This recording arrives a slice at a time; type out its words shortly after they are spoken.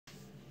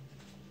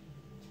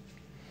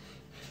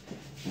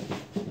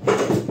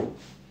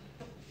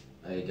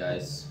Hey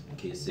guys,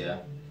 Keys here,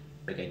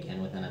 back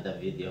again with another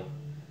video.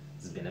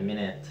 It's been a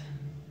minute,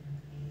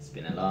 it's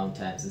been a long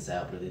time since I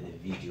uploaded a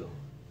video.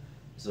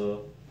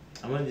 So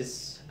I'm on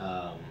this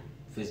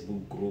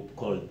Facebook group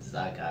called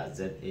Zaga,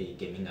 ZA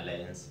Gaming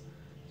Alliance.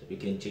 So you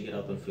can check it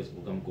out on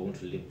Facebook. I'm going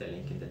to leave the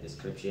link in the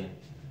description.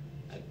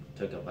 I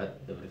talk about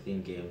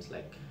everything games,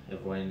 like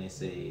everyone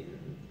is a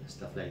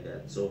stuff like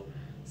that. So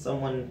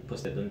someone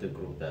posted on the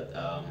group that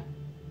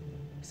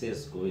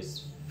CSGO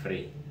is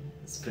free.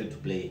 It's free to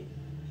play,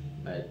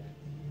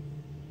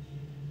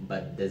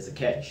 but there's a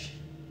catch.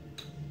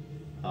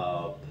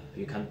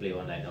 You can't play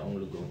online. I'm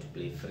only going to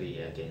play free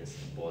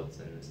against bots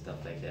and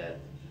stuff like that.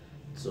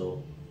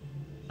 So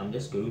I'm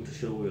just going to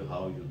show you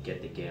how you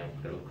get the game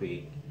real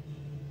quick.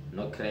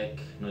 No crack,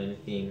 no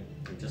anything.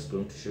 I'm just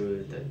going to show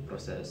you the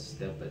process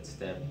step by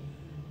step.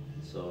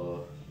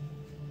 So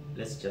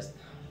let's just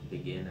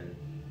begin. And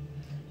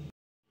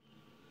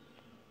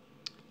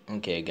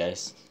okay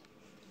guys,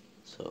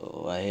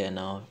 so we're here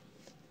now.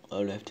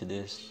 All we have to do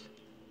is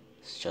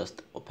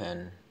just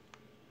open.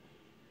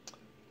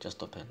 You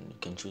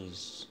can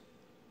choose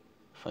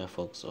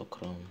Firefox or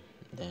Chrome,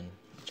 then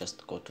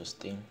just go to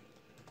Steam,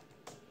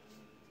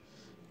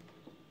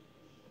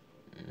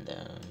 and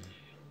then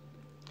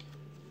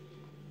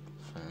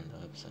find the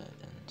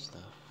website and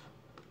stuff.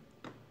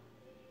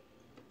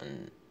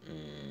 And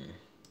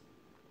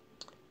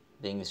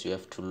thing is, you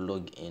have to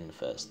log in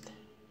first,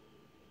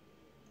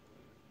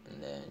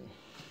 and then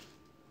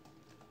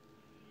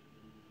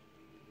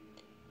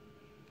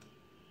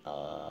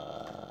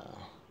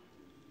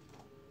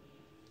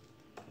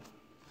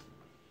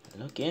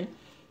log in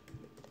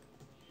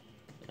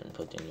and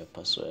put in your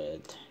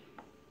password,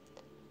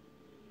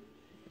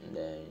 and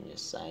then you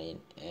sign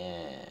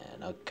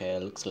in. Okay,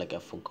 looks like I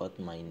forgot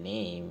my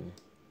name,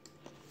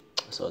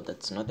 so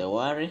that's not a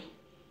worry,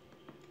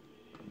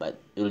 but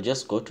you'll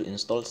just go to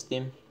install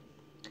Steam.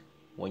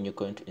 When you're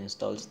going to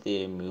install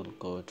Steam, you'll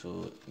go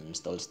to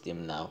install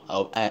Steam now.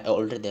 I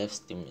already have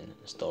Steam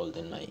installed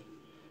in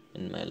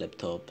my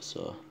laptop,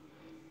 so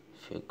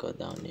if you go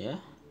down here,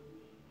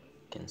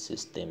 you can see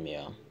Steam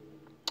here.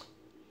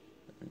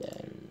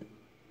 Then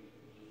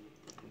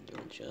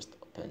you'll just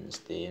open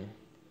Steam.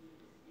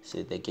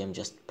 See, the game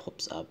just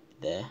pops up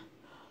there.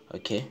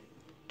 Okay,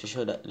 to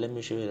show that, let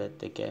me show you that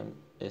the game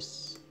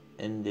is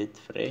indeed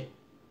free.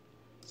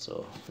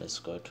 So let's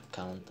go to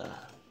counter,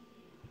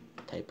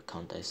 type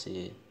counter. I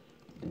see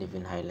it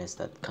even highlights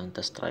that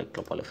Counter-Strike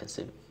Global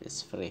Offensive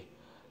is free.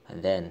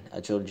 And then I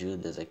told you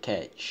there's a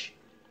catch.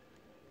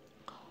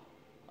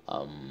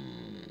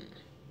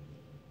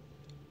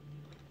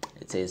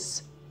 It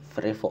says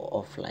free for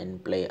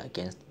offline play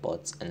against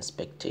bots and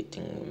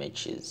spectating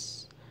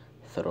matches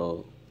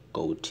through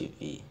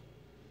GoTV,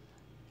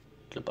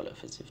 Global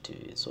Offensive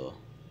TV. So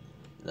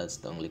that's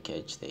the only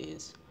catch there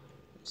is.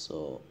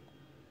 So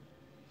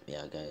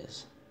yeah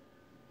guys,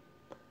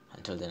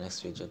 until the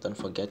next video, don't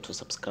forget to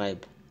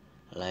subscribe,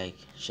 like,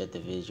 share the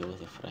video with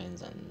your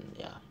friends, and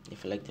yeah,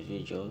 if you like the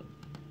video,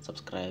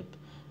 subscribe.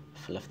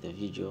 If you love the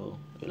video,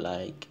 you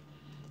like.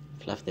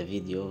 If you love the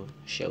video,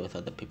 share with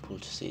other people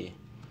to see.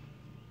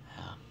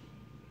 Yeah,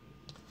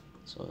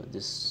 so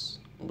this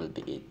will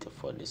be it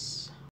for this